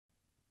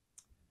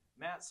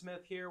Matt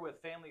Smith here with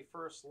Family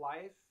First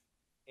Life,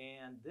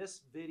 and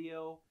this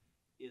video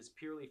is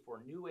purely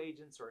for new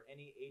agents or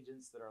any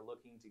agents that are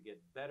looking to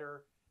get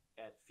better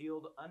at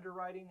field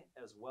underwriting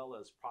as well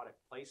as product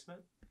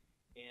placement.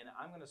 And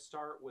I'm going to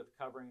start with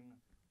covering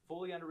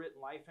fully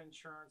underwritten life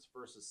insurance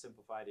versus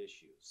simplified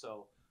issue.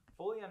 So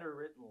fully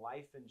underwritten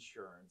life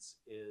insurance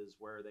is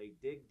where they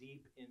dig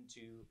deep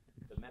into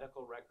the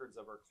medical records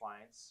of our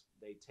clients.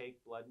 They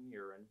take blood and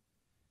urine.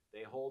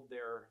 They hold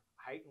their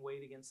height and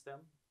weight against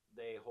them.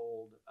 They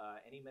hold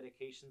any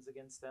medications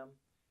against them.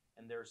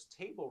 And there's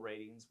table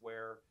ratings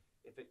where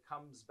if it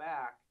comes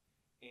back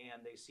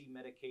and they see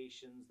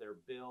medications, their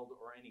build,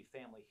 or any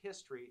family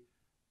history,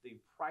 the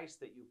price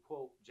that you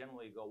quote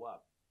generally go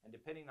up. And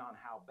depending on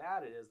how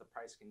bad it is, the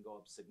price can go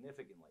up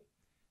significantly.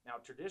 Now,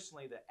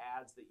 traditionally, the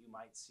ads that you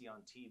might see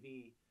on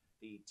TV,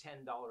 the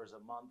 $10 a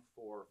month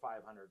for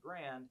 500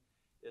 grand,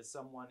 is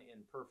someone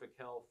in perfect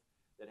health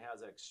that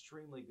has an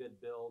extremely good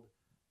build.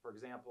 For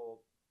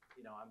example,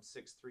 I'm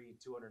 6'3",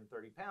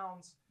 230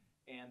 pounds,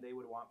 and they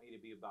would want me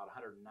to be about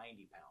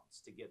 190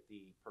 pounds to get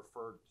the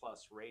preferred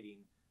plus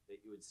rating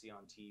that you would see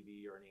on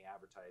TV or any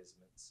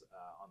advertisements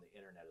on the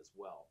internet as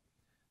well.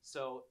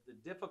 So the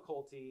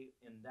difficulty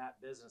in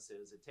that business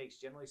is it takes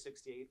generally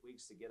 6 to 8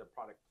 weeks to get a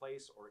product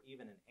placed or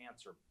even an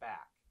answer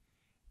back.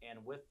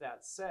 And with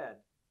that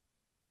said,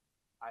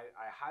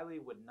 I highly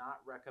would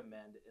not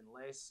recommend,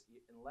 unless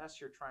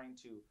you're trying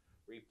to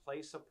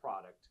replace a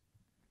product,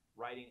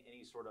 writing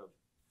any sort of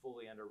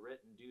fully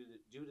underwritten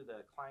due to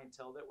the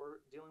clientele that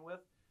we're dealing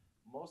with.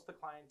 Most of the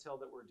clientele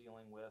that we're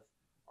dealing with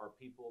are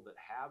people that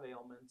have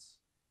ailments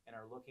and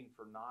are looking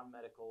for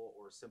non-medical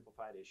or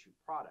simplified issue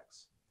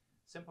products.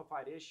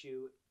 Simplified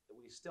issue,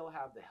 we still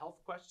have the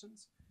health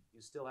questions.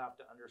 You still have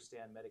to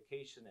understand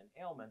medication and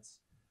ailments,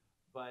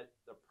 but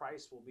the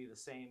price will be the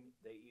same.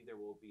 They either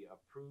will be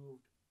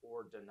approved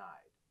or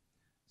denied.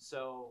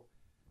 So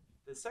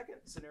the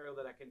second scenario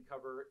that I can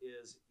cover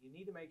is you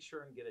need to make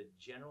sure and get a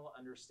general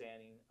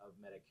understanding of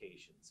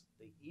medications.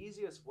 The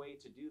easiest way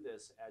to do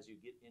this as you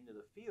get into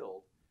the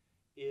field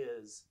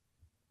is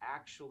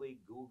actually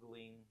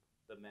Googling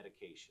the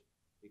medication,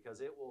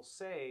 because it will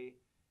say,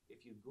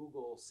 if you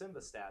Google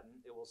simvastatin,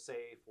 it will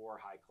say for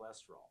high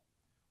cholesterol.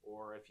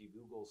 Or if you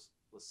Google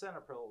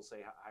lisinopril, it will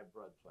say high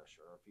blood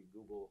pressure. Or if you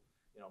Google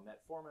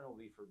metformin, it will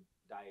be for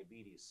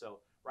diabetes.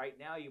 So right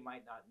now you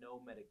might not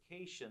know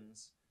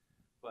medications,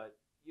 but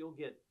you'll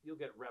get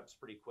reps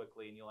pretty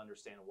quickly, and you'll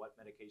understand what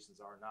medications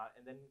are or not.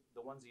 And then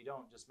the ones you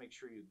don't, just make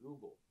sure you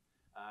Google,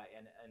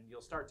 and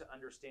you'll start to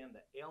understand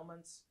the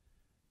ailments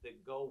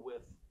that go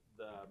with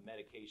the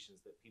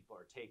medications that people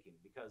are taking.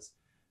 Because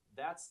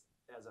that's,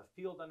 as a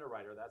field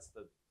underwriter, that's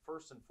the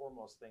first and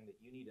foremost thing that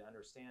you need to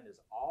understand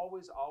is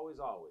always, always,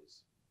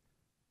 always,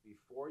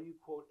 before you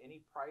quote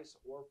any price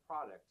or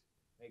product,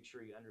 make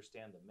sure you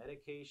understand the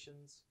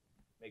medications,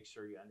 make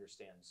sure you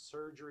understand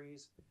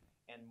surgeries.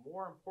 And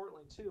more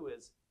importantly, too,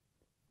 is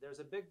there's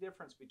a big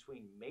difference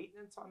between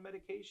maintenance on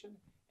medication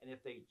and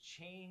if they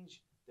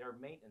change their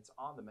maintenance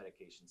on the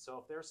medication. So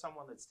if there's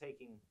someone that's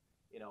taking,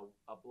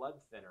 a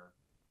blood thinner,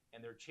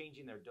 and they're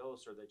changing their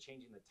dose or they're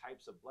changing the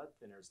types of blood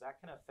thinners, that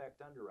can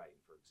affect underwriting,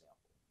 for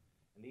example.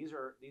 And these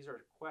are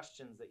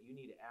questions that you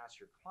need to ask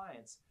your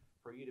clients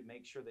for you to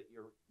make sure that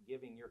you're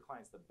giving your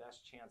clients the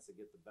best chance to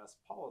get the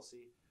best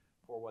policy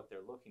for what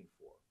they're looking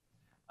for.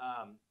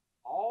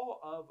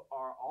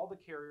 All the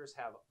carriers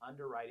have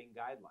underwriting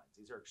guidelines.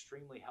 These are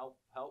extremely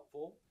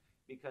helpful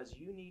because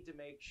you need to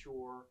make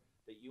sure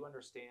that you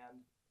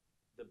understand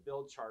the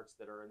build charts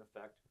that are in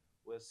effect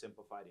with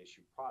simplified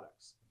issue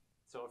products.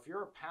 So if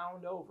you're a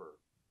pound over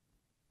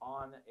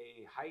on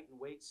a height and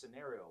weight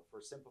scenario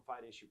for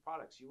simplified issue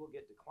products, you will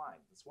get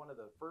declined. It's one of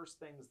the first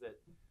things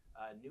that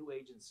new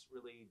agents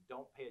really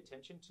don't pay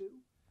attention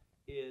to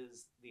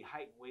is the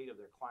height and weight of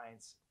their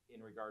clients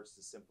in regards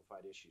to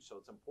simplified issues. So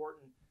it's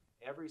important.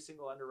 Every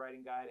single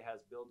underwriting guide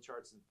has build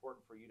charts. It's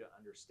important for you to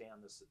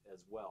understand this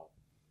as well.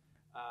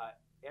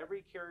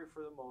 Every carrier,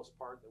 for the most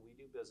part, that we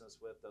do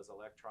business with does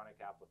electronic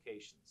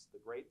applications. The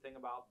great thing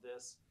about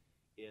this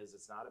is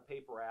it's not a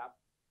paper app.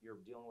 You're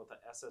dealing with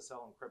an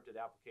SSL encrypted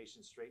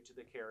application straight to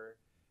the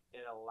carrier.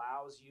 It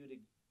allows you to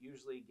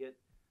usually get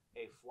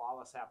a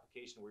flawless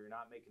application where you're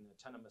not making a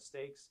ton of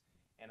mistakes,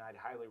 and I'd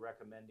highly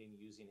recommend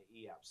using an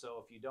e-app. So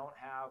if you don't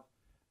have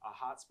a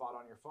hotspot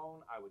on your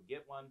phone, I would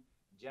get one.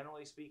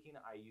 Generally speaking,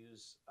 I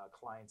use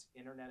clients'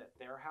 internet at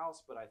their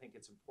house, but I think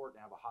it's important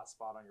to have a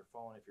hotspot on your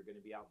phone if you're going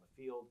to be out in the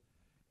field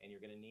and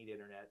you're going to need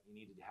internet. You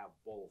need to have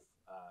both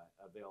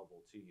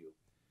available to you.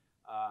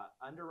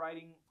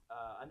 Underwriting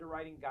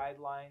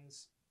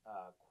guidelines,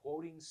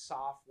 quoting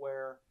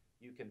software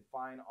you can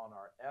find on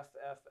our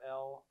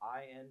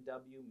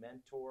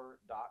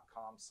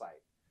fflinwmentor.com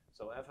site.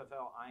 So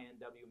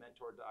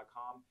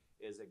fflinwmentor.com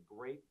is a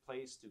great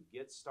place to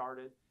get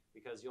started,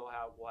 because we'll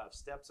have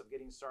steps of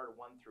getting started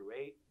 1 through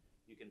 8.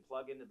 You can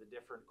plug into the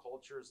different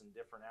cultures and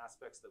different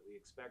aspects that we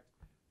expect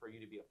for you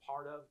to be a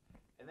part of.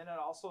 And then it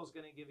also is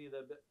going to give you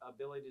the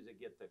ability to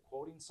get the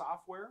quoting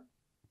software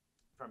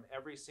from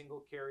every single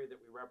carrier that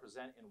we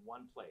represent in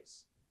one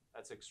place.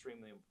 That's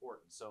extremely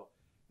important. So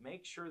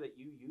make sure that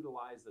you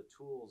utilize the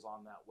tools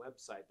on that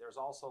website. There's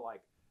also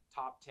like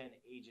top 10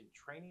 agent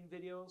training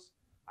videos.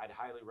 I'd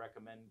highly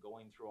recommend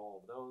going through all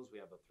of those. We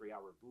have a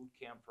 3-hour boot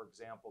camp, for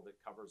example, that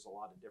covers a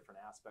lot of different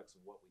aspects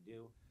of what we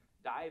do.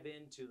 Dive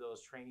into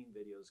those training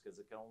videos because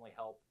it can only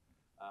help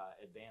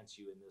advance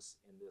you in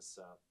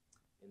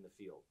the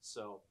field.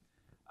 So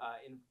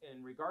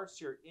in regards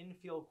to your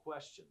in-field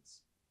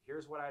questions,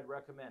 here's what I'd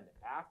recommend.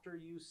 After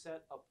you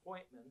set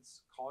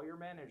appointments, call your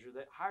manager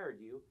that hired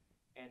you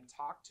and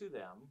talk to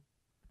them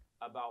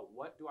about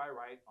what do I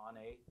write on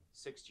a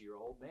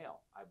 60-year-old male.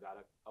 I've got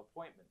an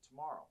appointment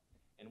tomorrow.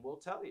 And we'll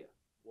tell you.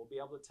 We'll be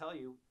able to tell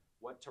you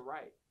what to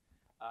write.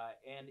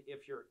 And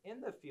if you're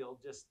in the field,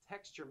 just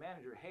text your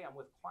manager, hey, I'm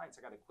with clients,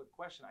 I got a quick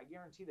question. I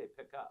guarantee they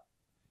pick up.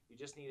 You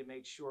just need to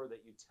make sure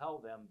that you tell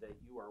them that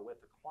you are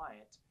with a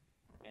client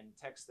and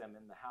text them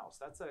in the house.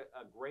 That's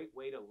a great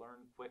way to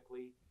learn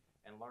quickly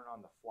and learn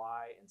on the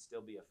fly and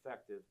still be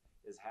effective,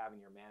 is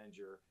having your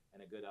manager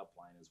and a good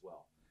upline as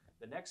well.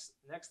 The next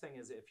thing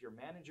is, if your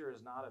manager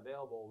is not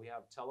available, we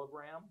have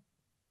Telegram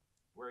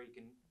where you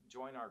can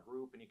join our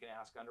group and you can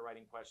ask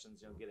underwriting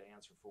questions, and you'll get an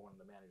answer for one of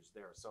the managers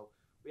there. So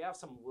we have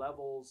some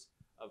levels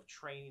of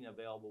training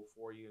available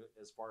for you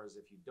as far as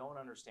if you don't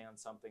understand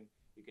something,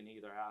 you can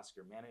either ask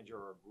your manager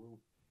or a group,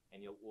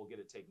 and we'll get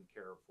it taken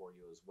care of for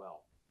you as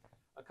well.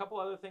 A couple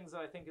other things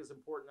that I think is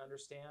important to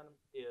understand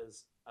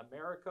is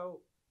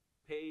Americo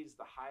pays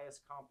the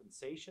highest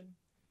compensation.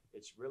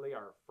 It's really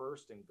our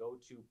first and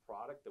go-to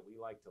product that we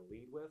like to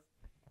lead with,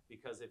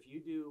 because if you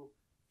do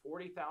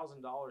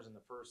 $40,000 in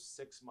the first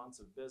 6 months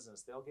of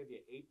business, they'll give you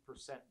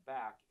 8%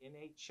 back in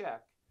a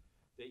check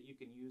that you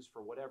can use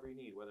for whatever you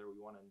need, whether we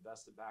want to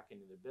invest it back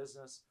into the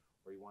business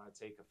or you want to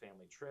take a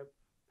family trip,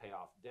 pay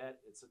off debt.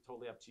 It's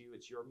totally up to you.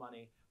 It's your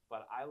money.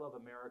 But I love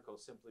Americo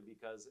simply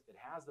because it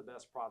has the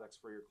best products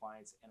for your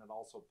clients and it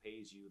also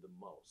pays you the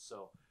most.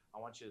 So I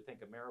want you to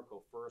think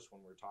Americo first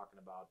when we're talking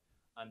about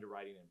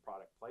underwriting and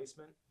product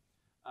placement.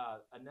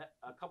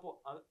 A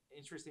couple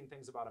interesting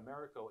things about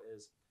Americo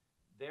is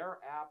their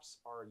apps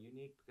are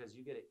unique because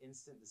you get an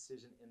instant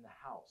decision in the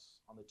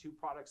house. On the 2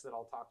 products that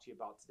I'll talk to you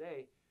about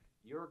today,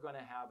 you're going to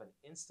have an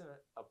instant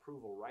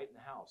approval right in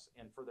the house.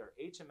 And for their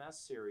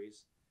HMS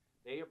series,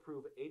 they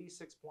approve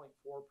 86.4%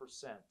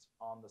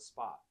 on the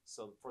spot.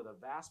 So for the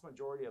vast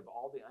majority of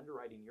all the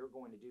underwriting you're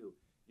going to do,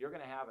 you're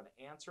going to have an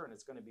answer, and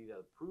it's going to be the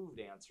approved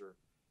answer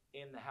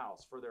in the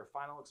house. For their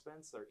final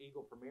expense, their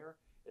Eagle Premier,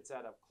 it's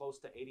at a close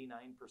to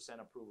 89%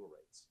 approval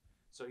rates.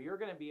 So you're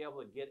going to be able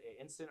to get an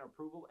instant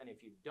approval, and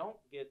if you don't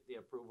get the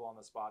approval on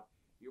the spot,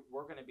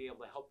 we're going to be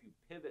able to help you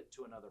pivot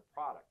to another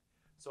product.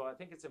 So I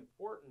think it's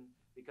important,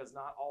 because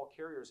not all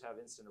carriers have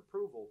instant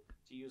approval,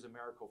 to use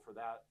Americo for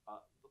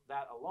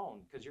that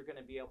alone, because you're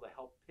going to be able to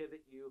help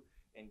pivot you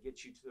and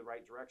get you to the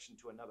right direction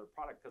to another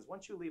product. Because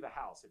once you leave a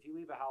house, if you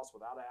leave a house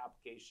without an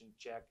application,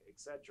 check,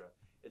 etc.,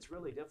 it's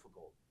really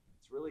difficult.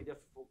 It's really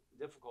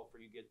difficult for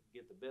you to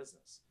get the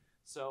business.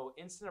 So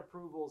instant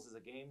approvals is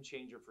a game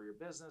changer for your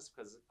business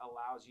because it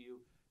allows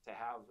you to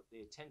have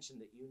the attention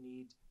that you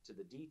need to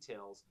the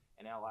details,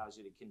 and it allows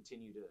you to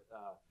continue to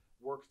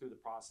work through the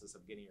process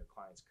of getting your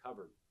clients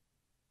covered.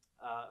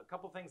 A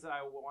couple things that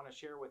I want to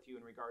share with you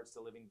in regards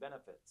to living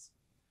benefits.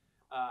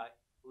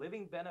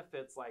 Living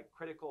benefits like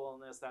critical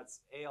illness,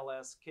 that's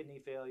ALS, kidney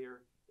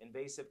failure,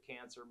 invasive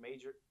cancer,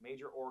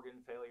 major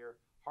organ failure,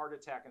 heart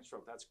attack, and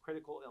stroke. That's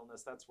critical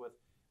illness. That's with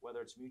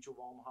whether it's Mutual of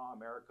Omaha,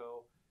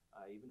 Americo,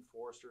 even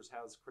Foresters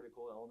has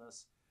critical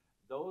illness.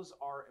 Those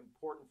are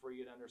important for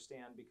you to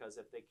understand, because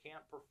if they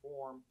can't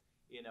perform,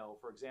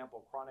 for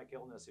example, chronic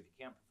illness, if you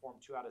can't perform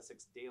 2 out of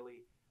 6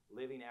 daily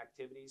living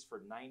activities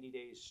for 90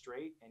 days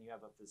straight and you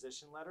have a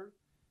physician letter,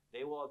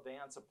 they will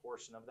advance a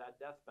portion of that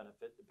death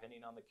benefit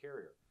depending on the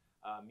carrier.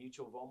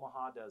 Mutual of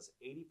Omaha does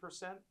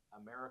 80%,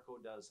 Americo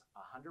does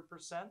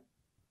 100%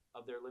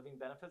 of their living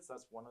benefits.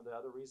 That's one of the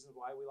other reasons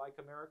why we like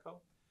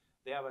Americo.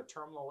 They have a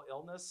terminal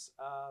illness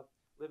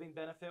living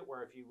benefit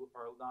where if you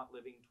are not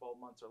living 12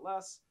 months or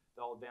less,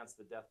 they'll advance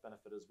the death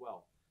benefit as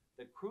well.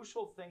 The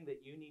crucial thing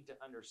that you need to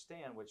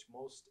understand, which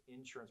most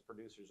insurance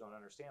producers don't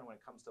understand when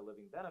it comes to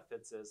living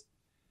benefits, is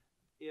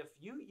if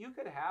you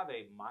could have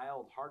a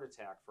mild heart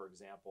attack, for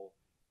example,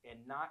 and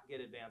not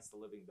get advanced to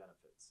living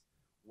benefits.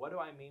 What do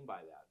I mean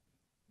by that?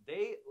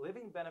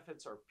 Living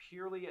benefits are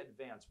purely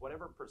advanced,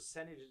 whatever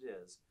percentage it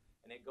is,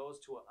 and it goes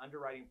to an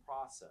underwriting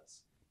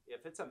process.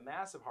 If it's a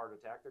massive heart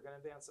attack, they're going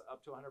to advance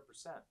up to 100%.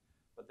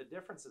 But the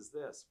difference is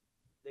this: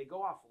 they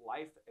go off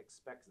life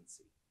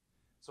expectancy.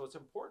 So it's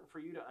important for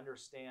you to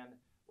understand,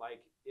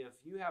 like, if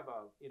you have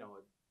a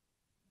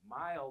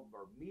mild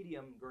or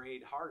medium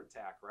grade heart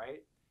attack,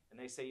 right? And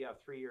they say you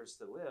have 3 years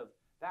to live,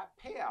 that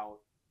payout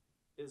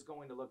is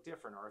going to look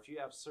different. Or if you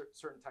have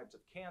certain types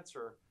of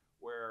cancer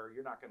where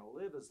you're not going to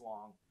live as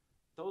long,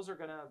 those are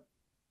going to,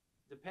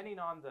 depending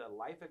on the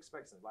life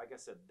expectancy, like I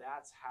said,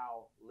 that's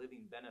how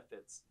living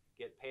benefits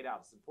get paid out.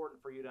 It's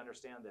important for you to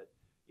understand that,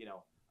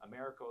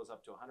 Americo is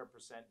up to 100%,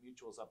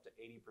 Mutual is up to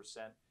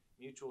 80%.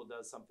 Mutual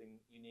does something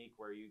unique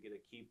where you get to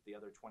keep the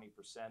other 20%.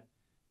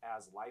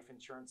 as life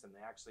insurance, and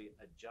they actually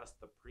adjust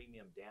the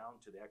premium down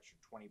to the extra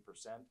 20%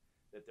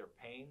 that they're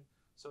paying.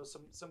 So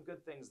some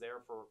good things there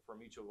for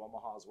Mutual of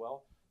Omaha as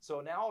well. So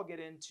now I'll get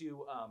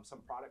into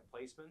some product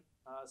placement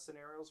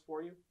scenarios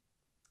for you.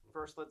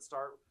 First, let's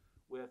start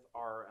with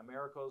our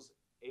Americo's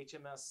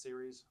HMS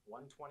Series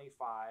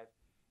 125,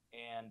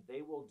 and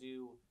they will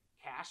do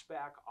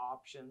cashback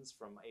options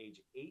from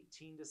age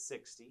 18 to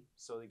 60.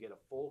 So they get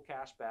a full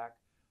cashback,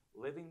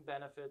 living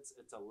benefits,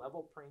 it's a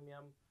level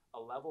premium, a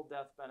level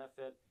death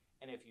benefit,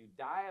 and if you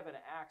die of an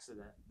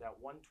accident, that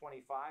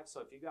 125, so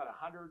if you got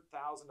a $100,000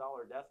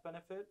 death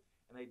benefit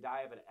and they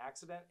die of an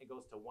accident, it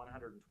goes to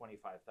 $125,000.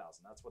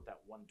 That's what that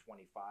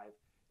 125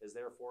 is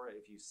there for.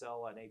 If you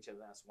sell an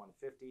HMS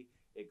 150,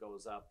 it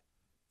goes up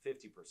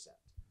 50%.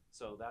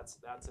 So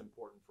that's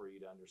important for you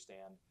to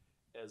understand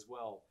as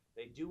well.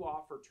 They do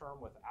offer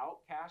term without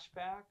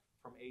cashback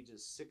from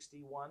ages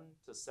 61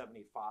 to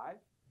 75,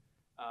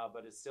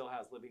 but it still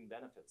has living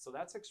benefits. So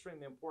that's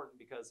extremely important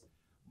because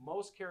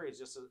most carriers,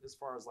 just as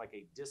far as like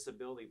a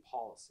disability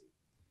policy,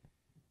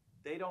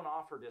 they don't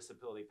offer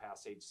disability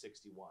past age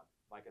 61,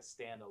 like a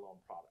standalone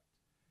product.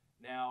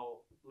 Now,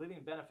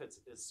 living benefits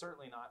is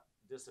certainly not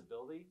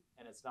disability,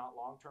 and it's not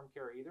long-term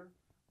care either,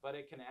 but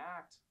it can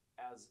act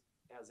as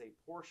a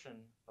portion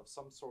of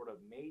some sort of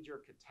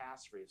major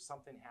catastrophe. If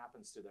something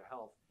happens to their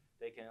health,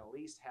 they can at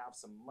least have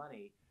some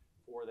money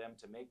for them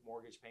to make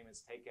mortgage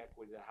payments, take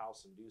equity to the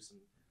house, and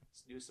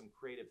do some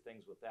creative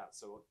things with that.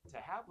 So to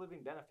have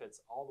living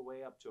benefits all the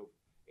way up to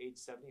age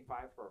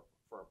 75 for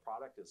a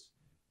product is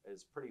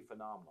pretty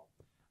phenomenal.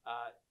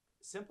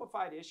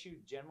 Simplified issue,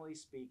 generally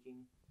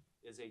speaking,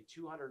 is a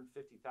 $250,000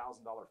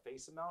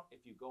 face amount.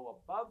 If you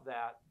go above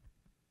that,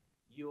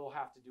 you'll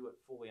have to do it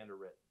fully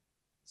underwritten.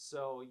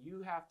 So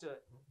you have to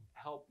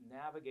help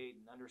navigate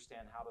and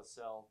understand how to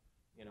sell,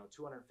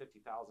 $250,000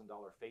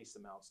 face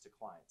amounts to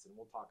clients, and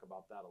we'll talk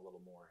about that a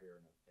little more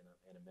here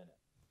in a minute.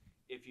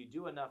 If you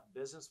do enough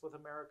business with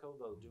Americo,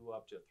 they'll do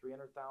up to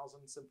 $300,000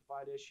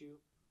 simplified issue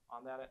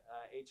on that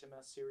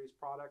HMS series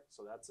product.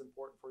 So that's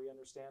important for you to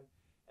understand.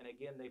 And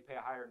again, they pay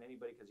higher than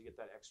anybody because you get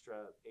that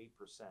extra 8%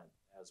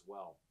 as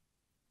well.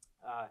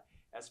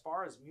 As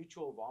far as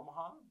Mutual of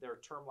Omaha, their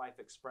Term Life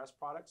Express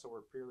product, so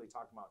we're purely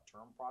talking about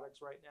term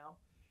products right now.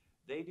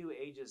 They do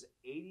ages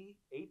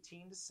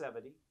 18 to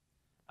 70.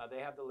 They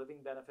have the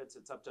living benefits.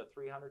 It's up to a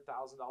 $300,000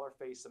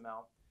 face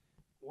amount.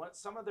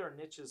 Some of their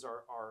niches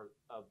are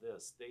of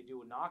this. They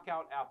do a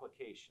knockout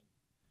application.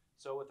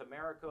 So with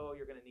Americo,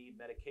 you're going to need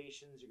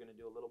medications. You're going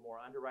to do a little more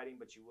underwriting,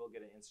 but you will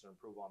get an instant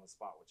approval on the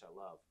spot, which I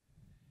love.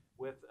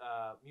 With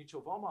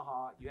Mutual of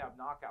Omaha, you have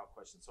knockout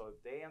questions. So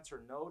if they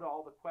answer no to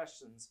all the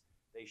questions,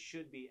 they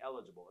should be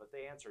eligible. If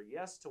they answer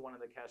yes to one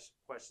of the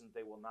questions,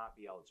 they will not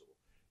be eligible.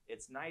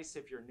 It's nice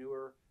if you're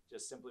newer,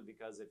 just simply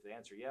because if they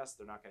answer yes,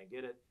 they're not going to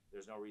get it.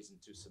 There's no reason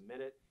to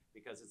submit it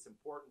because it's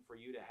important for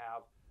you to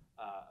have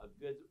a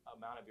good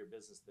amount of your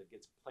business that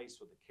gets placed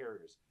with the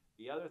carriers.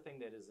 The other thing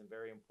that is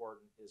very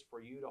important is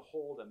for you to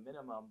hold a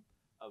minimum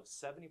of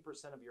 70%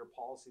 of your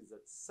policies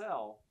that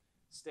sell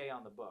stay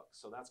on the book.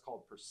 So that's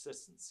called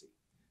persistency.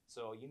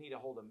 So you need to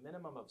hold a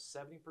minimum of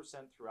 70%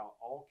 throughout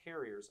all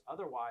carriers.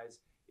 Otherwise,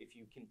 if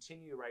you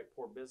continue to write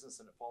poor business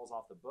and it falls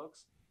off the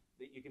books,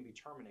 that you can be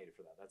terminated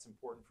for that. That's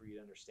important for you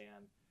to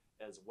understand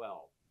as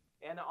well.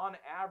 And on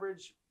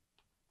average,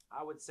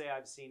 I would say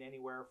I've seen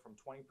anywhere from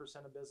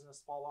 20% of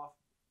business fall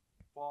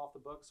off the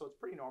book. So it's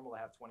pretty normal to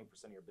have 20%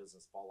 of your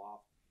business fall off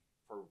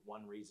for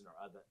one reason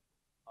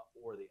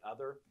or the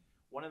other.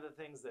 One of the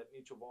things that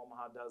Mutual of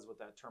Omaha does with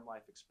that Term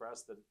Life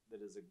Express that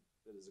is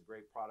a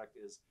great product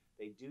is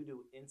they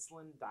do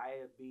insulin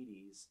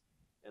diabetes.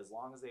 As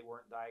long as they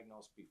weren't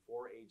diagnosed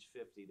before age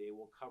 50, they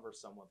will cover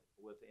someone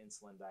with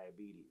insulin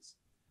diabetes.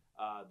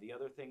 The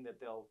other thing that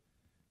they'll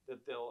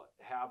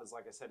have is,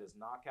 like I said, is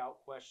knockout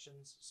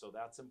questions. So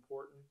that's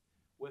important.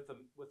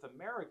 With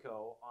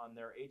Americo on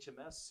their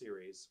HMS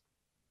series,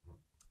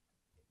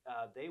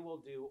 they will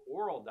do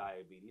oral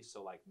diabetes,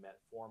 so like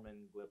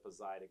metformin,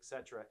 glipizide,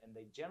 etc. And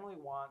they generally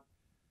want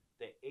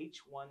the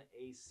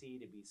H1AC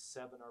to be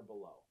 7 or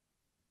below.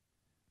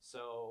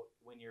 So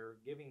when you're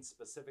giving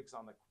specifics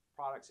on the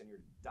products and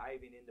you're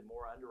diving into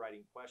more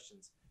underwriting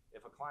questions,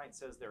 if a client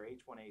says their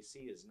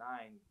H1AC is 9,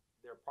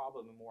 they're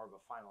probably more of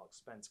a final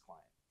expense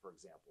client, for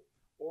example.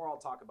 Or I'll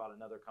talk about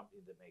another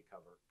company that may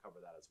cover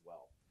that as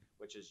well,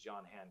 which is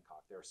John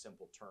Hancock. They're a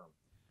simple term.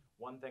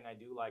 One thing I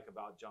do like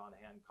about John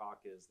Hancock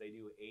is they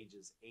do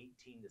ages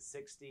 18 to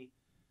 60,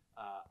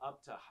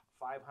 up to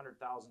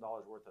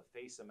 $500,000 worth of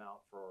face amount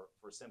for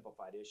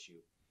simplified issue.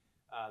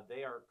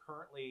 They are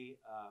currently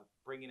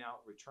bringing out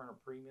return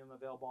of premium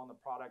available on the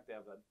product. They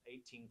have an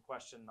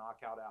 18-question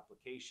knockout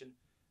application.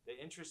 The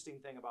interesting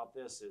thing about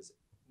this is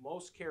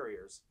most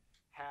carriers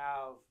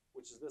have,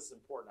 which is this is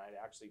important,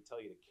 I'd actually tell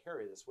you to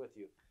carry this with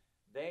you,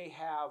 they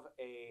have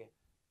a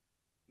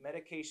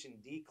medication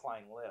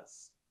decline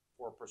list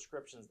for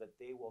prescriptions that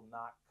they will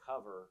not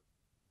cover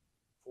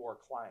for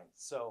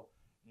clients. So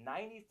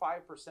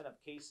 95% of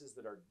cases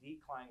that are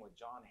declined with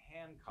John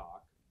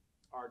Hancock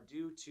are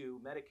due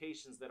to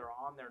medications that are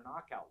on their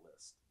knockout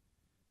list.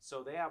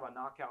 So they have a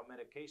knockout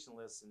medication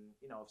list, and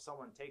if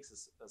someone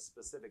takes a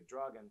specific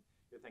drug and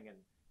you're thinking,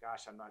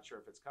 gosh, I'm not sure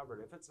if it's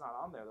covered, if it's not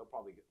on there, they'll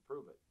probably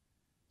approve it.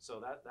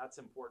 So that's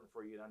important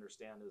for you to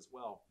understand as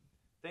well.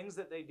 Things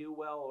that they do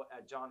well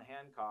at John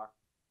Hancock,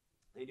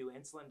 they do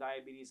insulin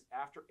diabetes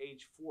after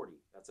age 40.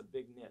 That's a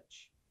big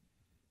niche.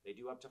 They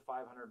do up to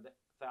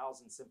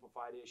 500,000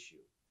 simplified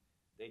issue.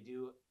 They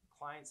do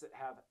clients that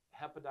have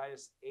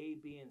hepatitis A,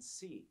 B, and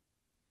C.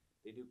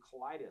 They do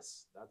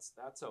colitis.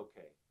 That's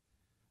okay.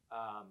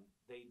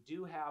 They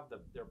do have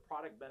their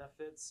product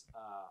benefits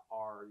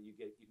are you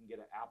can get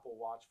an Apple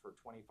Watch for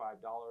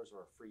 $25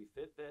 or a free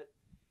Fitbit,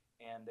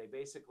 and they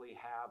basically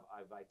have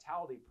a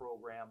vitality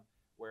program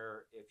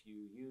where if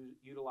you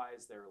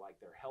utilize their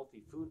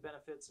healthy food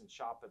benefits and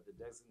shop at the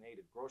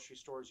designated grocery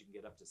stores, you can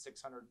get up to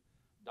 $600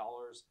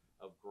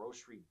 of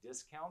grocery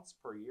discounts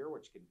per year,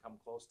 which can come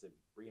close to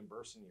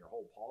reimbursing your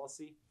whole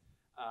policy.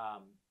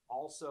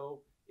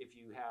 Also, if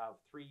you have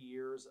 3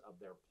 years of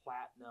their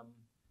platinum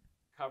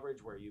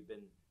coverage where you've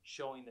been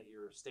showing that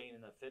you're staying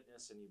in the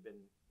fitness and you've been,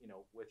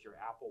 with your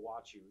Apple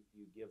Watch,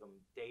 you give them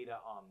data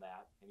on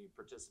that and you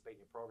participate in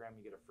your program,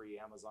 you get a free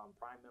Amazon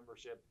Prime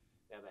membership.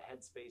 They have a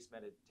Headspace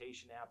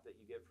meditation app that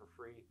you get for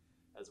free,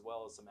 as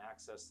well as some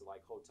access to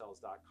like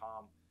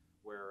hotels.com,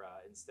 where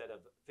instead of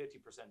 50%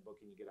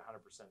 booking, you get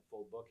 100%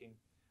 full booking.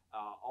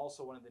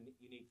 Also, one of the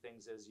unique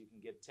things is you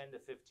can get 10 to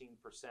 15%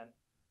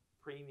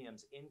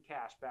 premiums in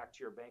cash back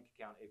to your bank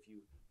account if you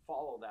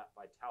follow that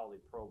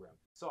vitality program.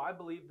 So I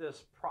believe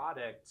this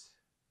product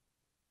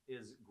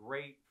is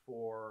great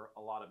for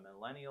a lot of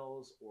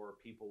millennials or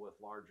people with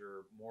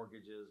larger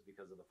mortgages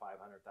because of the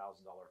 $500,000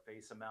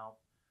 face amount.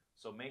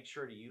 So make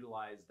sure to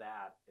utilize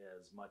that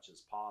as much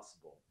as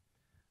possible.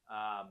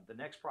 The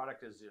next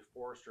product is the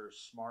Forrester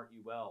Smart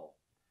UL.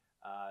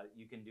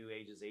 You can do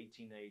ages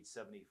 18 to age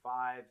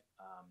 75,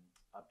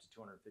 up to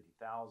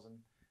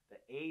 250,000. The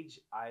age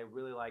I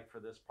really like for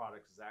this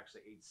product is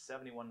actually age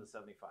 71 to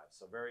 75.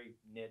 So very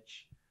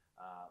niche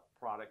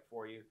product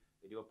for you.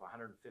 They do up to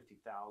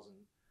 150,000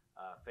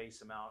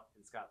 face amount.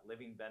 It's got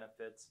living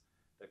benefits.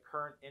 The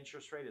current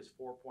interest rate is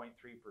 4.3%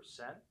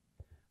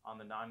 on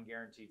the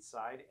non-guaranteed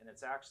side, and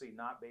it's actually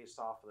not based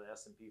off of the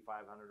S&P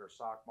 500 or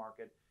stock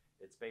market.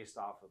 It's based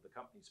off of the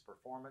company's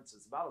performance.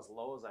 It's about as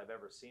low as I've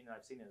ever seen, and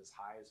I've seen it as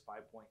high as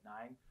 5.9.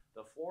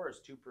 The floor is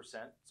 2%,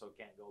 so it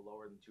can't go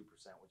lower than 2%,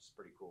 which is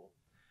pretty cool.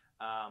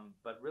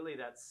 But really,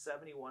 that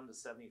 71 to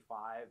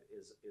 75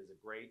 is a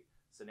great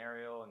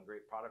scenario and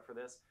great product for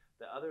this.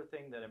 The other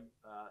thing that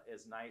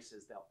is nice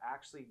is they'll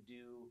actually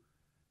do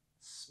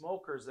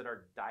smokers that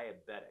are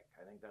diabetic.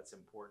 I think that's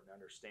important to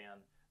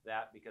understand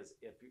that, because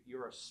if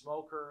you're a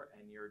smoker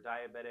and you're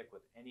diabetic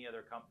with any other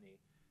company,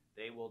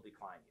 they will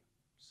decline you.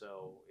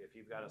 So if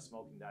you've got a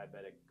smoking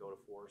diabetic, go to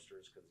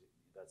Forrester's, because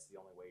that's the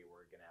only way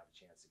we're going to have a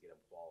chance to get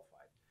them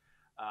qualified.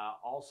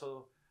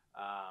 Also,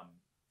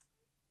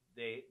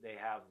 they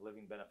have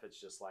living benefits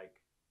just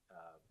like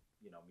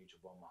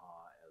Mutual of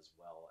Omaha, as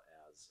well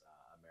as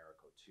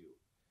Americo too.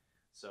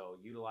 So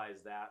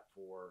utilize that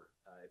for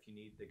if you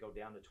need to go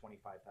down to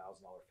 $25,000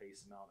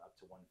 face amount up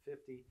to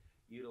 $150,000.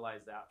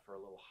 Utilize that for a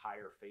little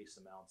higher face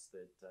amounts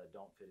that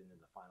don't fit into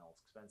the final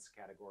expense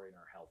category and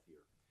are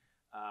healthier.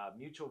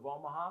 Mutual of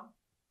Omaha,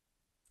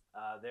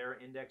 their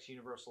Index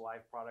Universal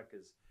Life product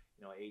is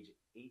age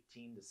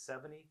 18 to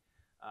 70.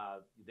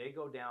 They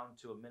go down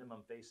to a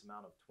minimum face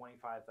amount of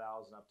 $25,000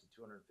 up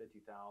to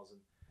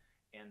 $250,000.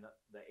 And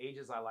the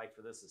ages I like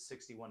for this is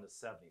 61 to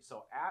 70.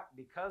 So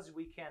because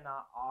we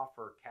cannot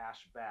offer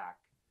cash back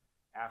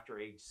after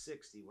age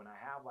 60, when I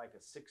have like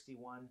a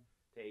 61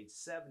 to age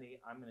 70,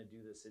 I'm going to do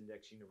this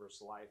Index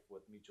Universal Life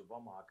with Mutual of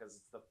Omaha, because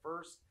it's the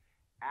first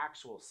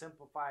actual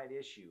simplified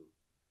issue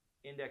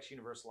Index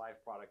Universal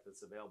Life product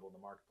that's available in the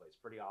marketplace.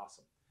 Pretty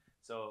awesome.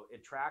 So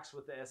it tracks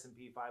with the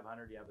S&P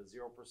 500. You have a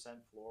 0%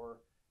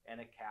 floor and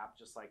a cap,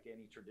 just like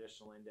any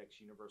traditional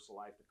Index Universal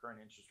Life. The current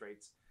interest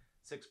rate's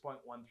 6.13%.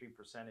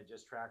 It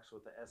just tracks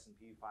with the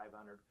S&P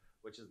 500,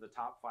 which is the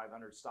top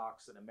 500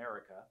 stocks in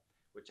America,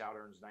 which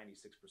out-earns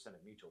 96%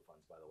 of mutual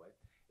funds, by the way.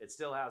 It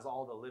still has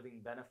all the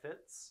living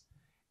benefits.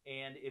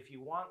 And if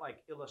you want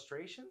like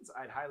illustrations,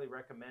 I'd highly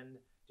recommend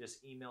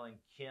just emailing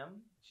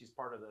Kim. She's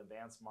part of the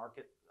advanced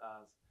market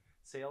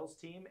sales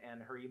team,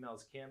 and her email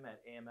is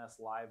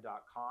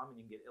kim@amslive.com, and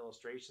you can get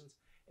illustrations.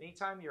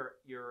 Anytime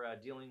you're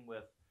dealing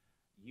with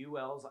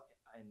ULs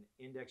and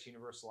Index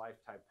Universal Life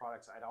type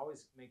products, I'd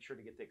always make sure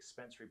to get the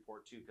expense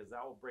report too, because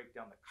that will break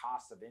down the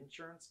cost of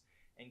insurance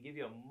and give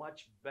you a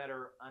much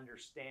better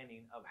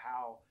understanding of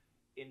how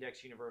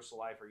Index Universal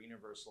Life or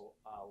Universal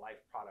Life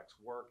products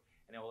work,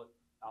 and it will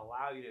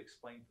allow you to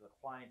explain to the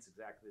clients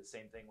exactly the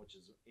same thing, which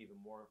is even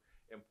more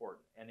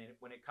important. And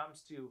when it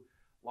comes to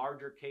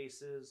larger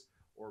cases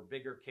or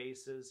bigger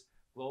cases,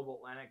 Global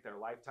Atlantic, their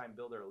Lifetime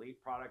Builder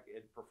Elite product,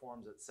 it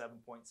performs at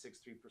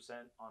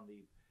 7.63% on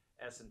the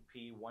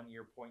S&P 1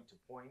 year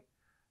point-to-point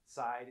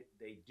side.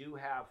 They do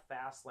have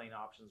fast lane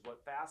options.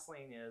 What fast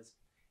lane is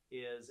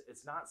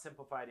it's not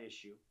simplified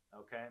issue,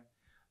 okay?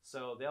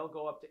 So they'll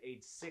go up to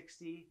age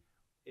 60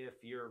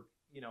 if you're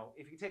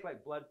if you take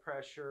like blood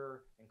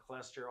pressure and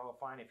cholesterol,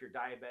 fine. If you're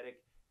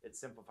diabetic, it's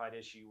simplified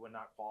issue. You would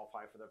not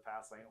qualify for the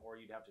fast lane, or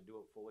you'd have to do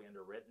it fully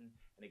underwritten.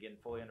 And again,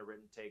 fully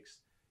underwritten takes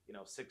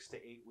 6 to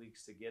 8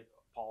 weeks to get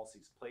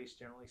policies placed,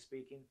 generally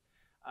speaking.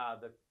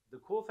 The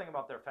cool thing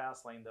about their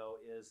fast lane, though,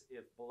 is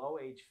if below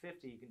age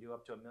 50, you can do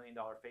up to $1 million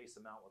face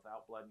amount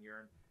without blood and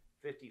urine.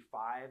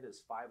 55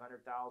 is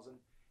 500,000,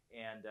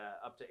 and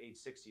up to age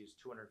 60 is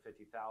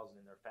 250,000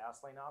 in their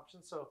fast lane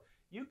option. So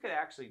you could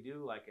actually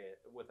do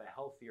with a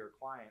healthier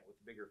client with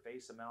bigger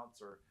face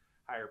amounts or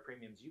higher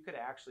premiums. You could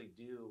actually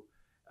do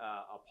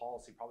a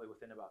policy probably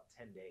within about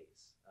 10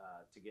 days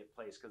to get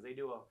placed, because they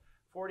do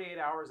 48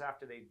 hours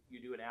after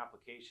you do an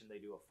application, they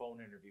do a phone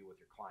interview with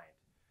your client.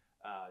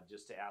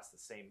 Just to ask the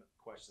same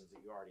questions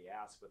that you already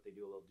asked, but they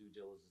do a little due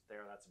diligence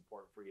there. That's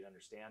important for you to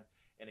understand.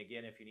 And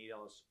again, if you need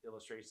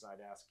illustrations,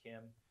 I'd ask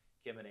Kim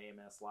at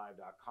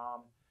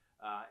amslive.com.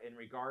 In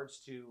regards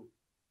to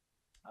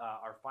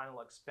our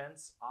final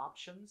expense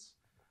options,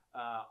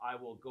 I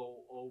will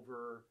go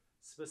over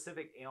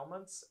specific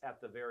ailments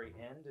at the very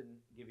end and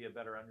give you a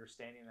better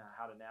understanding of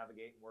how to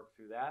navigate and work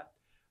through that.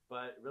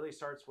 But it really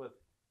starts with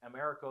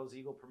Americo's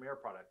Eagle Premier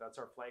product. That's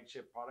our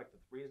flagship product. The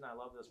reason I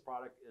love this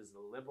product is the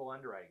liberal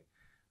underwriting.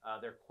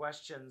 Their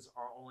questions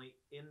are only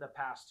in the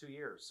past 2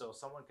 years. So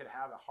someone could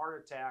have a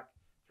heart attack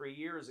 3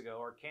 years ago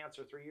or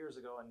cancer 3 years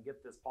ago and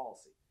get this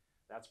policy.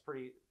 That's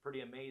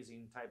pretty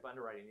amazing type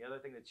underwriting. The other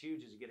thing that's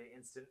huge is you get an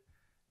instant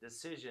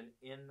decision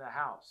in the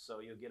house. So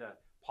you'll get a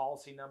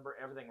policy number,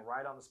 everything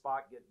right on the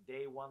spot, get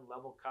day one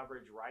level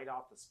coverage right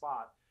off the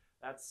spot.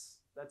 That's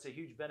a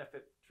huge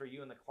benefit for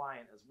you and the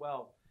client as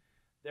well.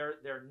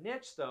 Their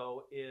niche,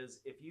 though, is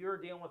if you're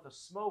dealing with a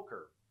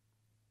smoker,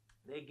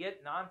 they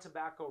get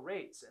non-tobacco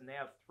rates, and they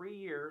have 3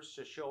 years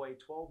to show a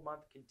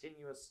 12-month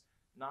continuous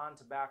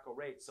non-tobacco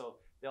rate. So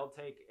they'll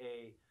take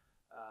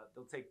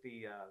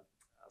the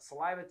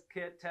saliva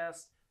kit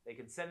test. They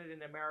can send it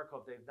in America.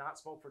 If they've not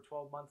smoked for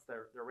 12 months,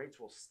 their rates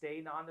will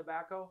stay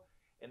non-tobacco,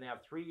 and they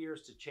have 3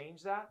 years to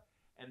change that.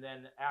 And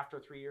then after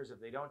 3 years, if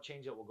they don't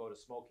change it, we'll go to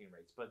smoking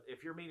rates. But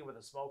if you're meeting with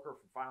a smoker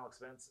for final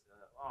expense,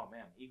 oh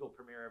man, Eagle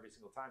Premier every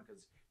single time,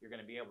 because you're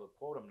going to be able to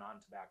quote them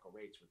non-tobacco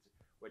rates,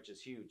 which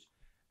is huge.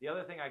 The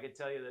other thing I could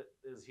tell you that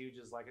is huge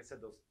is, like I said,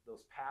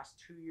 those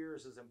past 2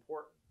 years is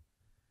important.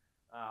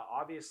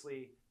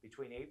 Obviously,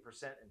 between 8%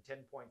 and 10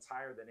 points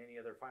higher than any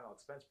other final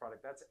expense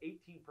product, that's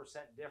 18%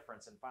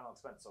 difference in final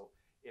expense. So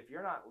if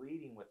you're not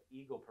leading with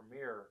Eagle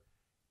Premier,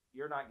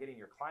 you're not getting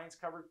your clients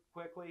covered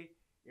quickly.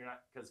 You're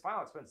not, because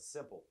final expense is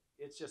simple.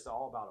 It's just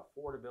all about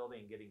affordability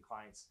and getting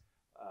clients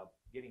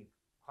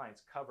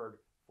covered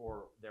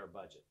for their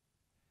budget.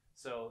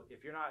 So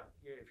if you're not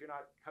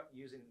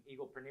using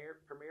Eagle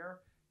Premier,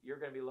 you're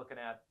going to be looking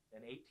at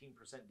an 18%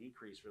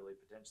 decrease, really,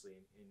 potentially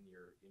in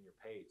your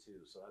pay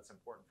too. So that's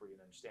important for you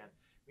to understand.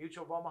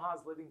 Mutual of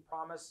Omaha's Living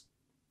Promise,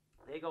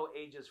 they go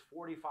ages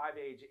 45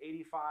 to age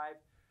 85.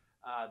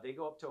 They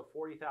go up to a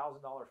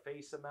 $40,000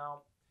 face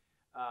amount.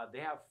 They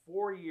have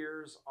 4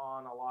 years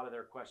on a lot of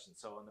their questions.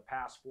 So in the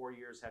past 4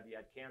 years, have you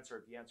had cancer?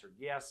 If you answered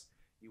yes,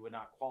 you would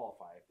not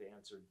qualify. If they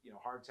answered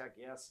heart attack,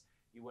 yes,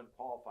 you wouldn't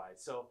qualify.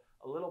 So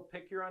a little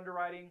pick your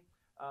underwriting.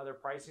 Their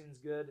pricing is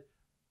good.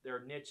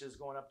 Their niche is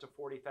going up to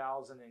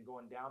 40,000 and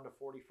going down to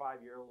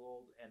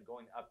 45-year-old and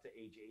going up to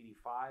age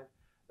 85.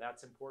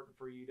 That's important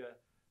for you to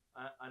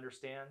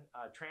understand.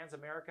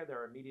 Transamerica,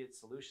 their immediate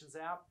solutions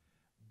app,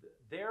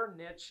 their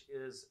niche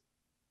is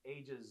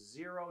ages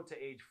 0 to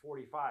age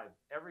 45.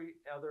 Every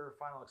other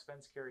final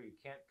expense carrier you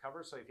can't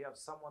cover. So if you have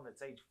someone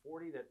that's age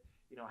 40 that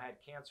had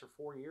cancer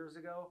 4 years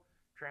ago,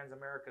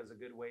 Transamerica is a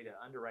good way to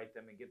underwrite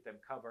them and get them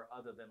cover,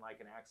 other than like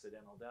an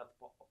accidental death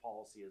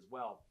policy as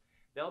well.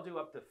 They'll do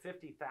up to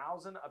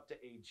 50,000 up to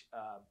age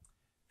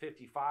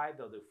 55.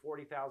 They'll do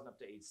 40,000 up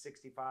to age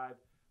 65,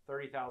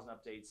 30,000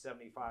 up to age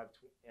 75,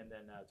 and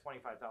then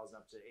 25,000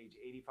 up to age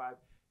 85.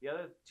 The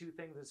other two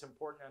things that's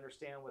important to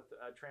understand with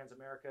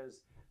Transamerica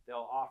is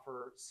they'll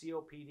offer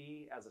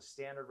COPD as a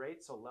standard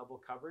rate, so level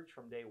coverage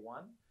from day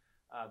one.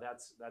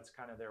 That's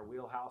kind of their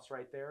wheelhouse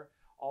right there.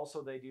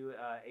 Also, they do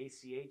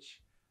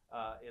ACH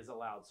is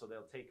allowed, so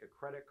they'll take a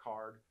credit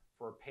card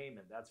for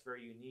payment. That's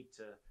very unique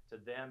to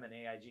them and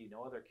AIG.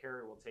 No other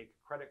carrier will take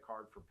a credit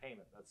card for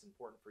payment. That's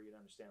important for you to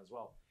understand as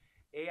well.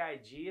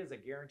 AIG is a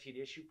guaranteed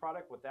issue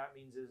product. What that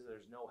means is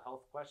there's no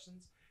health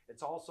questions.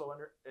 It's also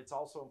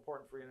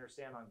important for you to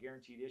understand on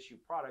guaranteed issue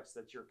products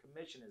that your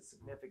commission is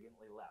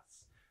significantly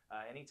less.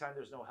 Anytime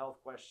there's no health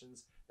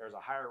questions, there's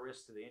a higher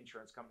risk to the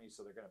insurance company,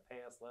 so they're going to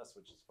pay us less,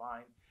 which is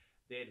fine.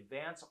 They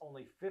advance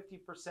only 50%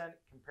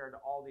 compared to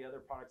all the other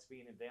products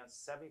being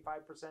advanced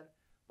 75%.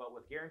 But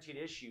with guaranteed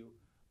issue,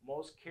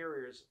 most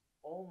carriers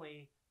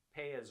only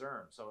pay as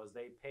earned. So as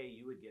they pay,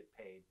 you would get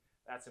paid.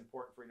 That's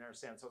important for you to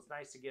understand. So it's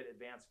nice to get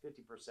advanced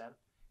 50%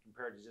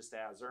 compared to just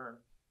as earned.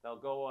 They'll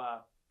go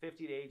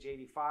 50 to age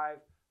 85,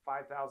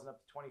 $5,000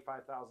 up to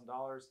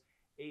 $25,000.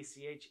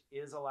 ACH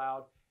is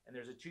allowed, and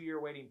there's a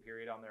 2-year waiting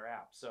period on their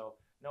app. So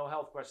no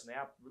health question. The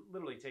app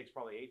literally takes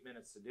probably 8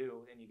 minutes to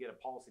do, and you get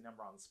a policy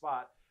number on the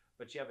spot.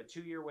 but you have a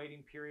 2-year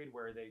waiting period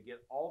where they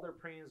get all their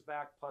premiums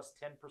back plus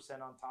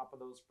 10% on top of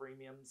those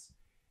premiums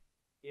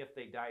if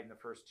they died in the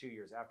first 2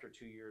 years. After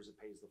 2 years, it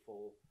pays the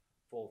full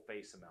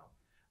face amount.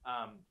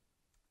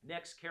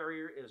 Next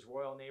carrier is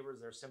Royal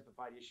Neighbors, their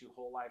simplified issue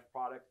whole life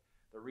product.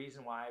 The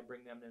reason why I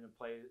bring them into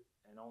play,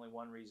 and only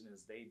one reason,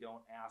 is they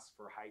don't ask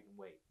for height and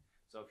weight.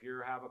 So if you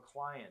have a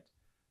client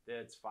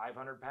that's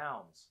 500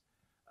 pounds,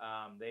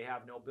 they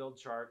have no build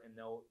chart and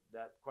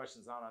that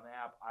question's not on the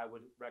app, I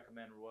would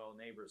recommend Royal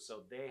Neighbors.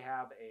 So they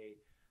have a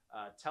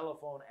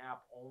telephone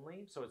app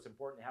only, so it's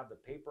important to have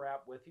the paper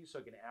app with you so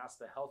you can ask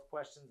the health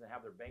questions and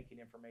have their banking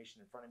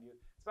information in front of you.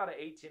 It's about an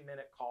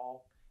 18-minute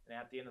call, and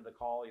at the end of the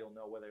call, you'll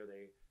know whether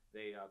they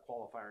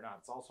qualify or not.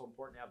 It's also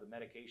important to have the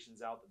medications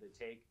out that they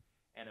take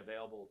and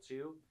available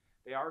too.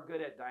 They are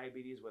good at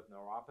diabetes with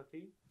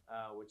neuropathy,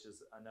 which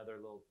is another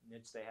little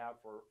niche they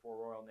have for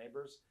Royal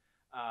Neighbors.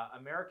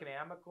 American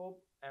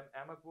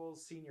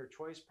Amicable's Senior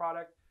Choice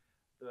product.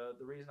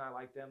 The reason I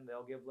like them,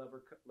 they'll give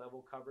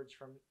level coverage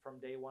from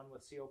day one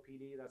with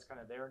COPD. That's kind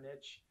of their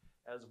niche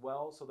as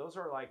well. So those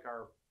are like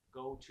our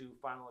go-to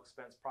final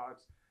expense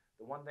products.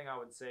 The one thing I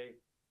would say,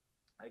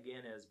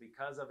 again, is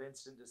because of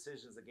instant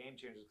decisions, the game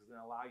changers, because it's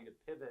going to allow you to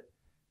pivot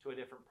to a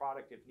different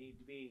product if need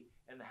to be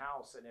in the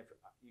house. And if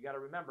you got to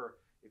remember,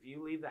 if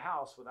you leave the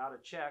house without a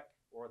check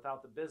or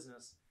without the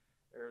business,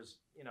 there's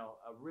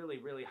a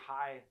really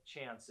high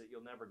chance that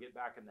you'll never get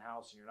back in the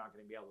house and you're not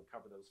going to be able to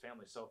cover those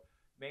families. So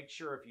make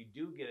sure if you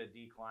do get a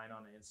decline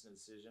on an instant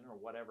decision or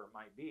whatever it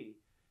might be,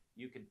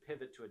 you can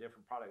pivot to a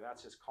different product.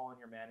 That's just calling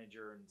your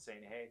manager and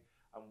saying, hey,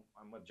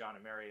 I'm with John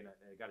and Mary and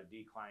I got a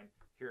decline.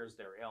 Here's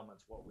their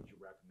ailments. What would you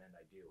recommend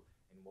I do?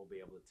 And we'll be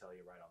able to tell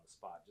you right on the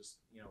spot. Just,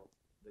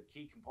 the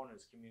key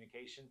component is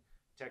communication.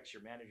 Text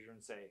your manager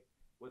and say,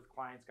 with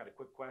clients, got a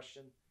quick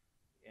question,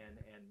 and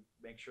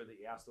make sure that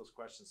you ask those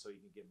questions so you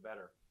can get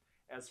better.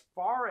 As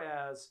far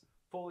as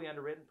fully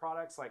underwritten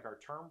products like our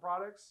term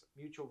products,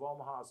 Mutual of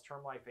Omaha's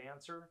Term Life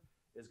Answer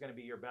is going to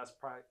be your best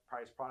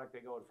price product. They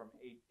go from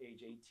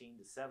age 18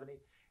 to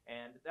 70.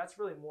 And that's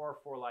really more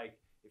for like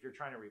if you're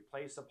trying to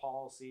replace a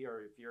policy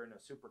or if you're in a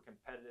super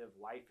competitive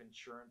life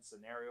insurance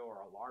scenario or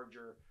a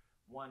larger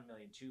 $1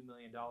 million, $2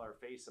 million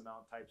face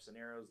amount type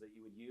scenarios that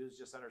you would use.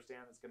 Just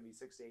understand it's going to be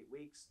 6 to 8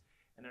 weeks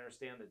and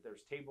understand that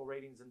there's table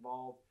ratings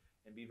involved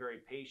and be very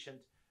patient.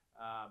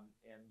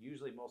 And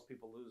usually most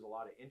people lose a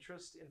lot of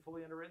interest in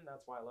fully underwritten.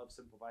 That's why I love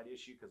simplified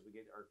issue, because we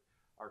get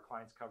our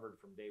clients covered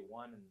from day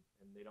one and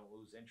they don't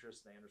lose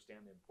interest. They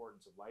understand the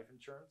importance of life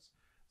insurance.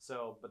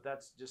 So, but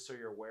that's just so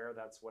you're aware,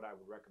 that's what I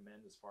would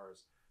recommend as far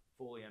as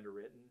fully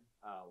underwritten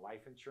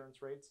life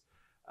insurance rates.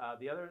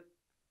 The other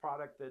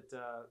product that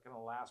kind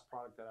of last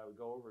product that I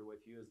would go over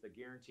with you is the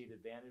Guaranteed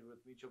Advantage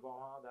with Mutual of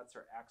Omaha. That's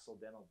our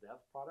accidental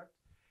death product,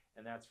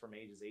 and that's from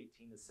ages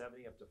 18 to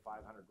 70 up to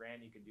 500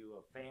 grand. You can do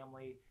a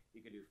family,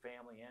 you can do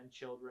family and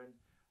children.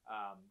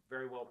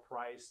 Very well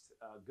priced,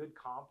 good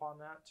comp on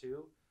that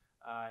too.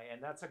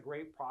 And that's a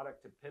great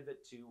product to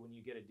pivot to when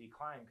you get a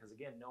decline, because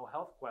again, no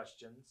health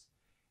questions,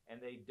 and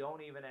they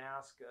don't even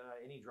ask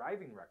any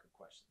driving record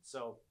questions.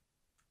 So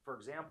for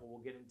example,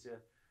 we'll get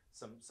into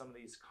some of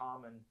these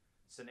common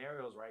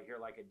scenarios right here,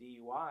 like a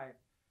DUI.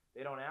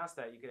 They don't ask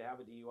that. You could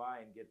have a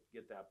DUI and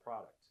get that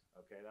product.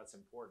 Okay, that's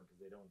important because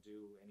they don't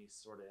do any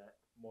sort of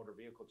motor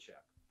vehicle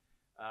check.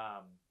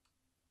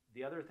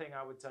 The other thing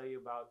I would tell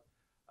you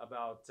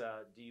about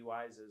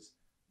DUIs is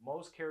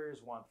most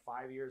carriers want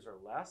 5 years or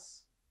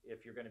less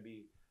if you're going to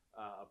be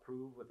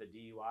approved with a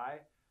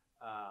DUI,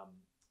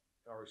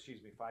 or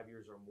excuse me, 5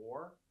 years or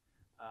more.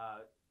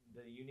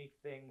 The unique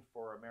thing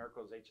for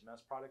Americo's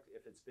HMS product,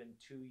 if it's been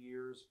 2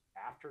 years,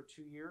 after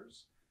 2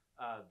 years,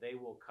 they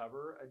will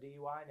cover a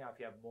DUI. Now, if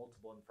you have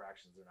multiple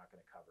infractions, they're not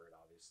going to cover it,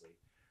 obviously.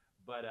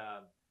 But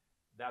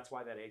that's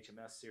why that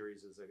HMS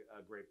series is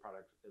a great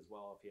product as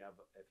well if you have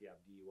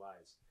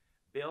DUIs.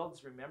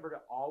 Builds, remember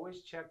to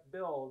always check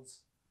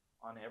builds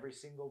on every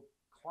single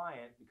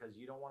client, because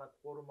you don't want to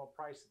quote them a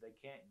price that they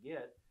can't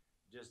get.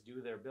 Just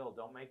do their build.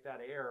 Don't make that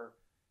error.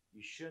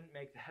 You shouldn't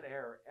make that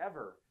error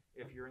ever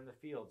if you're in the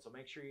field. So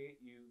make sure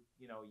you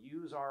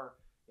use our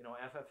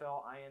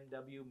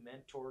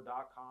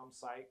FFLINWmentor.com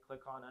site,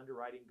 click on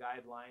underwriting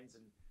guidelines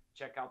and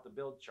check out the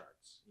build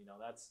charts.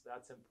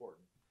 That's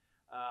important.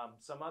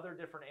 Some other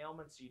different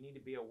ailments you need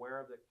to be aware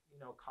of that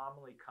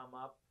commonly come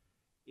up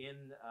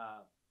in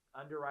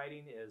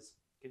underwriting is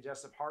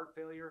congestive heart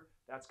failure.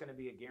 That's going to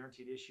be a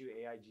guaranteed issue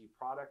AIG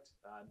product.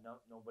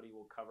 Nobody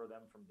will cover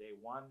them from day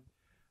one.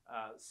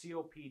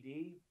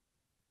 COPD,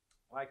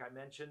 like I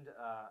mentioned,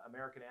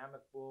 American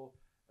Amicable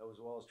as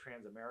well as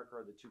Transamerica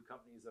are the two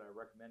companies that I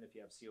recommend if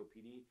you have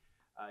COPD.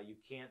 You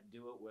can't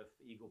do it with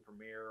Eagle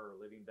Premier or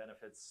Living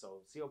Benefits.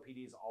 So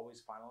COPD is always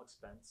final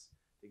expense,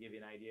 to give you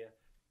an idea.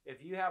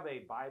 If you have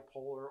a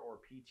bipolar or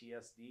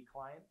PTSD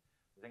client,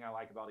 the thing I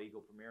like about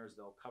Eagle Premier is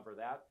they'll cover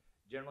that.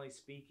 Generally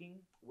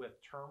speaking,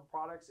 with term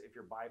products, if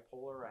you're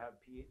bipolar or have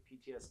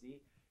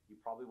PTSD, you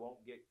probably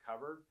won't get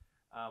covered.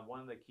 One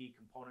of the key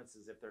components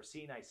is if they're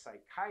seeing a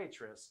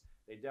psychiatrist,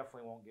 they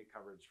definitely won't get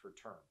coverage for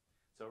term.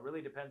 So it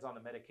really depends on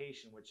the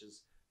medication, which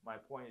is My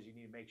point is you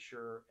need to make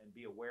sure and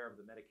be aware of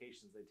the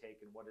medications they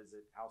take and what is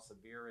it, how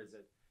severe is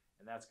it,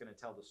 and that's going to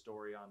tell the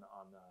story on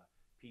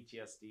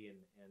PTSD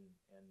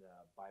and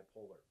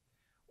bipolar.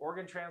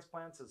 Organ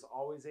transplants is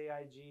always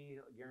AIG,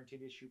 a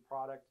guaranteed issue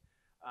product.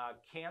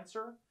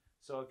 Cancer,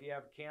 so if you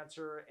have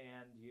cancer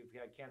and you've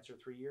had cancer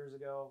 3 years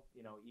ago,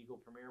 Eagle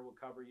Premier will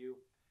cover you.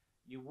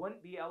 You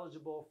wouldn't be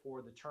eligible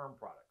for the term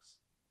products.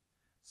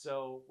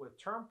 So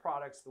with term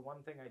products, the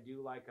one thing I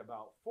do like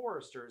about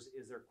Foresters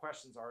is their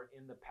questions are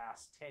in the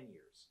past 10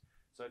 years.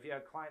 So if you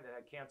had a client that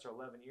had cancer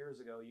 11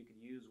 years ago, you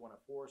could use one of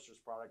Foresters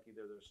product,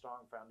 either their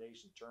Strong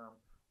Foundation Term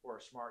or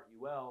a Smart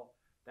UL.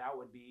 That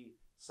would be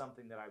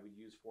something that I would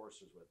use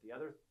Foresters with. The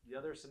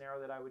other scenario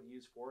that I would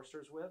use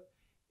Foresters with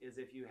is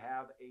if you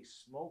have a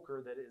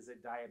smoker that is a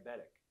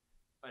diabetic,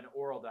 an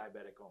oral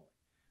diabetic only.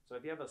 So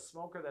if you have a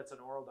smoker that's an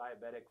oral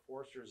diabetic,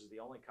 Foresters is the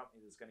only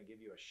company that's going to give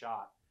you a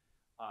shot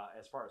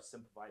as far as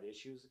simplified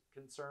issues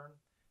concerned.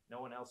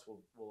 No one else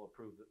will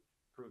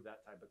approve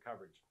that type of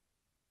coverage.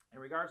 In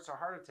regards to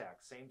heart attack,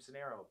 same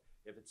scenario.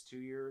 If it's 2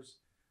 years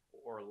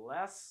or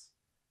less,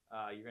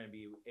 you're going to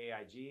be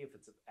AIG. If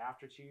it's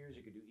after 2 years,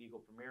 you could do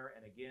Eagle Premier.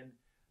 And again,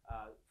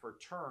 for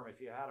term,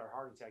 if you had a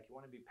heart attack, you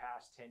want to be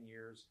past 10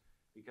 years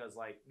because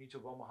like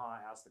Mutual of Omaha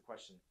asked the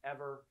question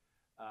ever.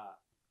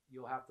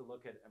 You'll have to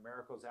look at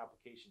Americo's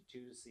application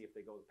too to see if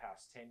they go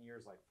past 10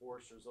 years like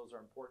Foresters. Those are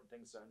important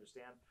things to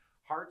understand.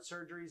 Heart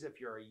surgeries, if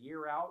you're a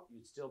year out,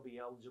 you'd still be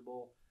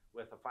eligible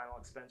with a final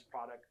expense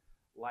product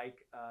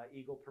like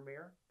Eagle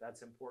Premier.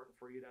 That's important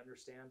for you to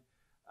understand.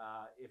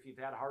 If you've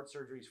had heart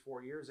surgeries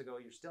 4 years ago,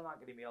 you're still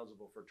not going to be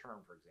eligible for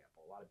term, for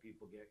example. A lot of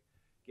people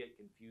get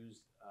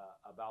confused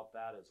about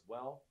that as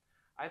well.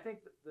 I think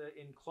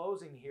in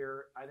closing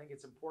here, I think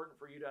it's important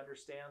for you to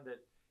understand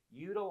that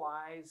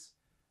utilize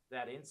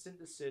that instant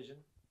decision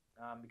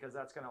because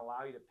that's going to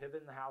allow you to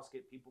pivot in the house,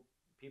 get people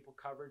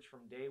coverage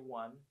from day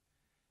one,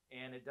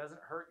 and it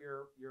doesn't hurt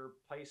your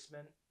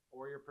placement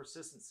or your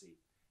persistency.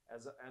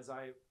 As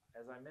I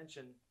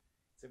mentioned,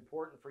 it's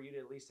important for you to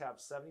at least have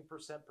 70%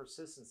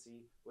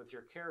 persistency with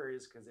your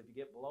carriers because if you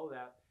get below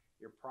that,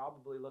 you're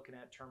probably looking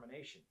at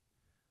termination.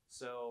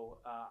 So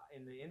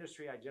in the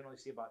industry, I generally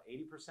see about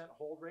 80%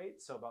 hold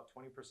rate, so about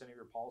 20% of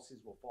your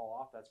policies will fall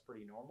off. That's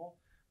pretty normal.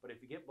 But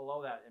if you get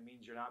below that, it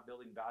means you're not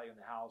building value in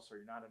the house or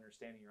you're not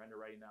understanding your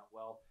underwriting that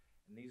well.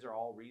 And these are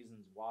all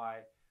reasons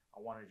why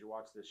I wanted you to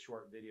watch this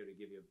short video to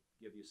give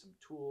you some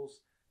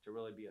tools to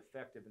really be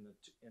effective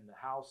in the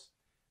house.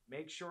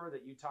 Make sure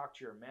that you talk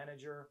to your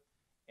manager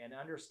and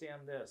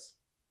understand this.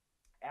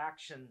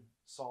 Action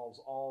solves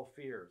all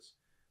fears.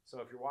 So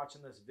if you're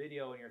watching this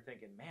video and you're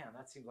thinking, man,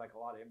 that seems like a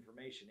lot of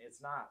information,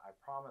 it's not. I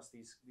promise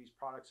these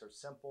products are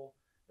simple.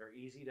 They're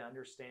easy to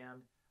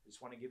understand. I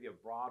just want to give you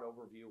a broad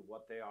overview of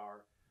what they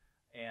are.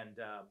 And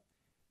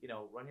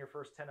run your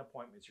first 10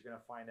 appointments. You're going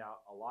to find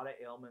out a lot of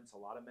ailments, a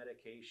lot of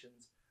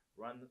medications.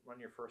 Run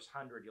your first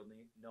 100. You'll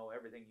know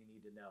everything you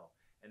need to know.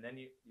 And then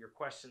your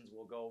questions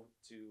will go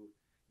to,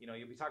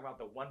 you'll be talking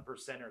about the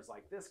 1%ers,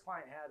 like this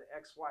client had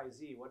X, Y,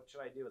 Z. What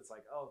should I do? It's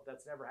like, oh,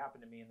 that's never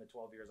happened to me in the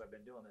 12 years I've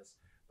been doing this,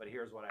 but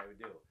here's what I would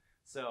do.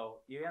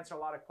 So you answer a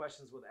lot of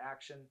questions with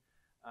action.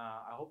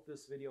 I hope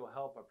this video will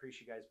help. I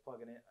appreciate you guys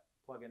plugging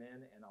in,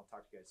 and I'll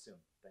talk to you guys soon.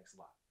 Thanks a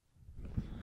lot.